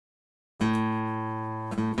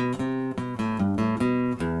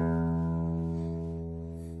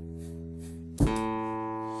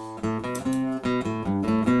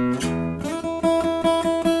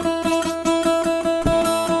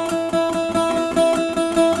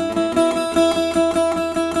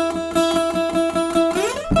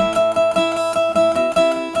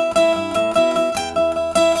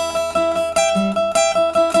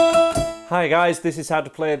guys, this is how to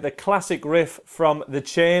play the classic riff from The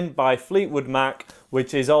Chain by Fleetwood Mac,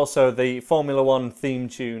 which is also the Formula One theme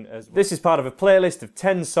tune as well. This is part of a playlist of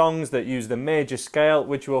 10 songs that use the major scale,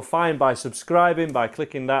 which you will find by subscribing, by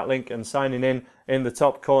clicking that link and signing in the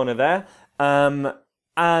top corner there.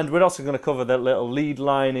 And we're also going to cover the little lead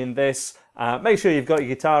line in this. Make sure you've got your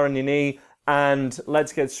guitar on your knee, and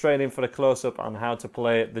let's get straight in for a close-up on how to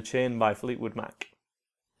play The Chain by Fleetwood Mac.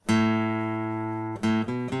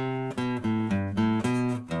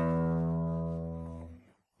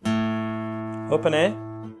 Open A.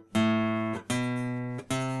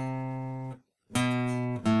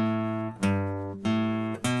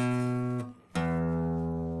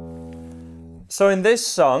 So in this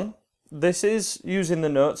song, this is using the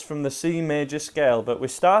notes from the C major scale, but we're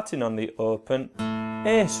starting on the open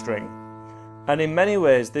A string. And in many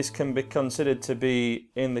ways, this can be considered to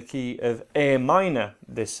be in the key of A minor,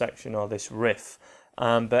 this section or this riff.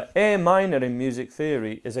 But A minor in music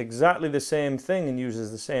theory is exactly the same thing and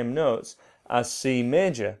uses the same notes as C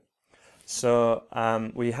major. So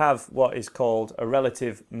we have what is called a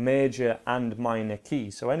relative major and minor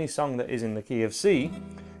key. So any song that is in the key of C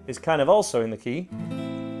is kind of also in the key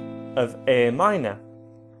of A minor.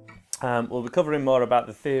 We'll be covering more about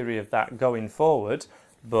the theory of that going forward,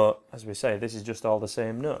 but as we say, this is just all the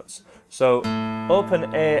same notes. So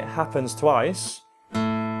open A happens twice.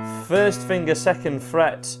 First finger, second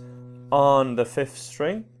fret on the 5th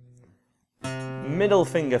string. Middle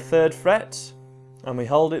finger, 3rd fret, and we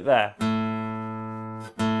hold it there.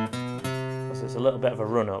 So it's a little bit of a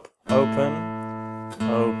run up. Open,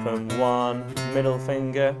 open, 1, middle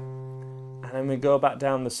finger, and then we go back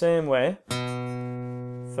down the same way.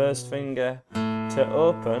 First finger to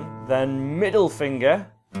open, then middle finger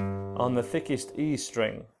on the thickest E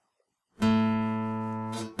string.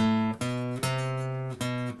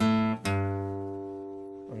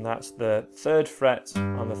 And that's the 3rd fret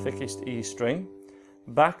on the thickest E string.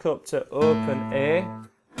 Back up to open A,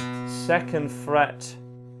 2nd fret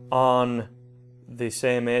on the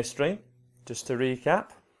same A string, just to recap,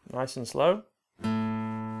 nice and slow.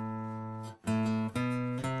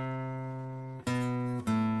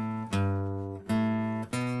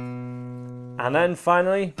 And then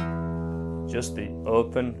finally, just the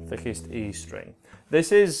open thickest E string.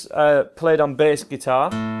 This is played on bass guitar.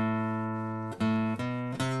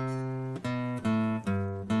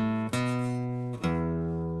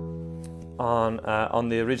 On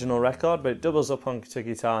the original record, but it doubles up onto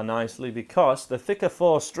guitar nicely because the thicker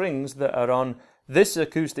 4 strings that are on this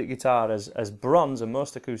acoustic guitar as bronze, and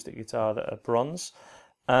most acoustic guitar that are bronze,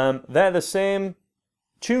 they're the same,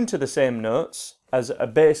 tuned to the same notes as a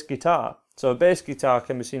bass guitar. So a bass guitar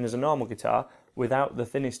can be seen as a normal guitar without the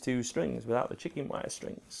thinnest 2 strings, without the chicken wire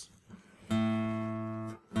strings.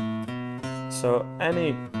 So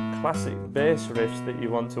any classic bass riffs that you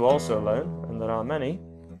want to also learn, and there are many,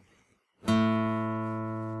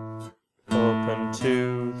 open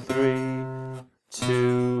 2, 3,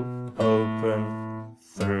 2, open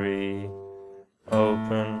 3,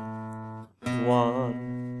 open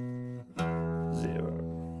 1, 0.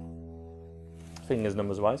 Fingers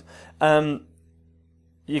numbers wise.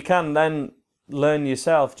 You can then learn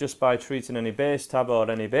yourself just by treating any bass tab or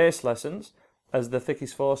any bass lessons as the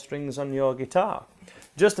thickest 4 strings on your guitar.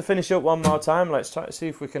 Just to finish up one more time, let's try to see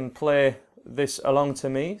if we can play this along to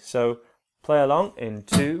me. So play along in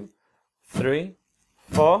 2, 3,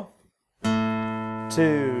 4,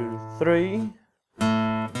 2, 3.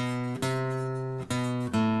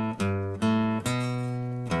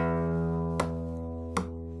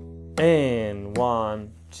 In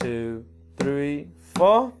 1, 2, 3,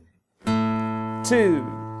 4, 2,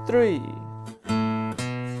 3.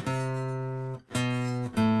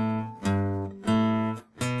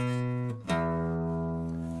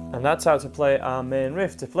 And that's how to play our main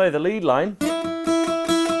riff. To play the lead line,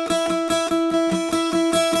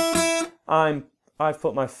 I've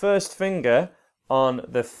put my first finger on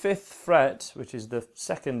the 5th fret, which is the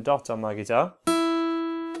 2nd dot on my guitar,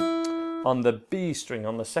 on the B string,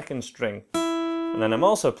 on the 2nd string. And then I'm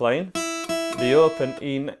also playing the open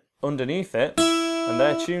E underneath it, and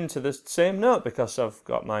they're tuned to the same note because I've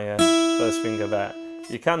got my first finger there.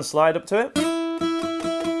 You can slide up to it,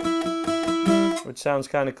 which sounds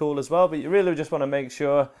kind of cool as well, but you really just want to make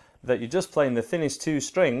sure that you're just playing the thinnest 2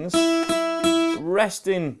 strings,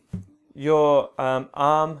 resting your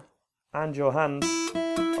arm and your hand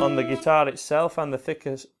on the guitar itself and the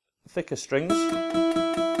thicker strings,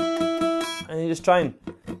 and you just try and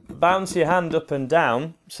bounce your hand up and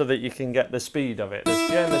down so that you can get the speed of it.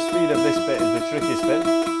 Yeah, the speed of this bit is the trickiest bit.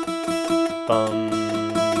 Bum,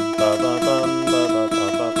 ba, ba, bum, ba, ba,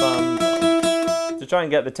 ba, ba, bum, bum. try and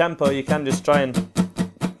get the tempo, you can just try and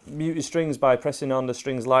mute your strings by pressing on the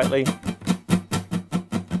strings lightly.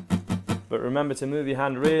 But remember to move your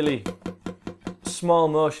hand really small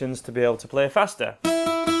motions to be able to play faster. To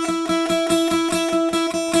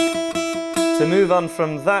move on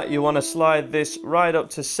from that, you want to slide this right up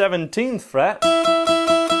to 17th fret.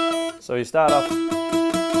 So you start off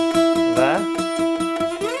there.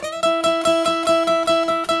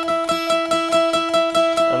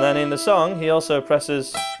 And then in the song, he also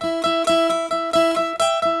presses,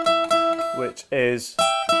 which is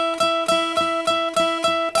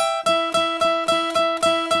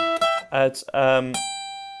at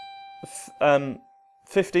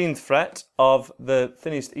 15th fret of the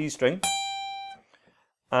thinnest E string,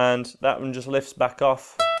 and that one just lifts back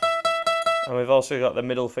off, and we've also got the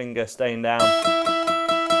middle finger staying down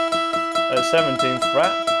at 17th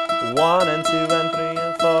fret. 1 and 2 and 3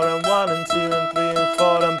 and 4 and 1 and 2 and 3 and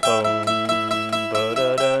 4 and boom.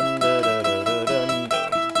 Ba-da-dun, da-da-da-da-dun,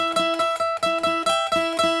 dun.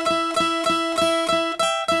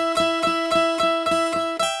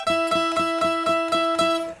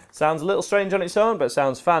 Sounds a little strange on its own, but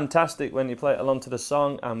sounds fantastic when you play it along to the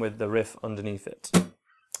song and with the riff underneath it.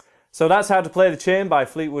 So that's how to play the chain by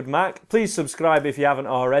Fleetwood Mac. Please subscribe if you haven't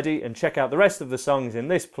already, and check out the rest of the songs in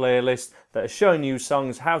this playlist that are showing you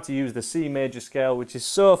songs how to use the C major scale, which is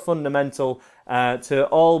so fundamental to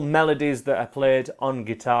all melodies that are played on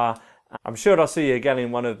guitar. I'm sure I'll see you again in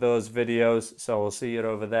one of those videos, so I'll see you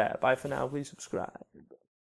over there. Bye for now, please subscribe.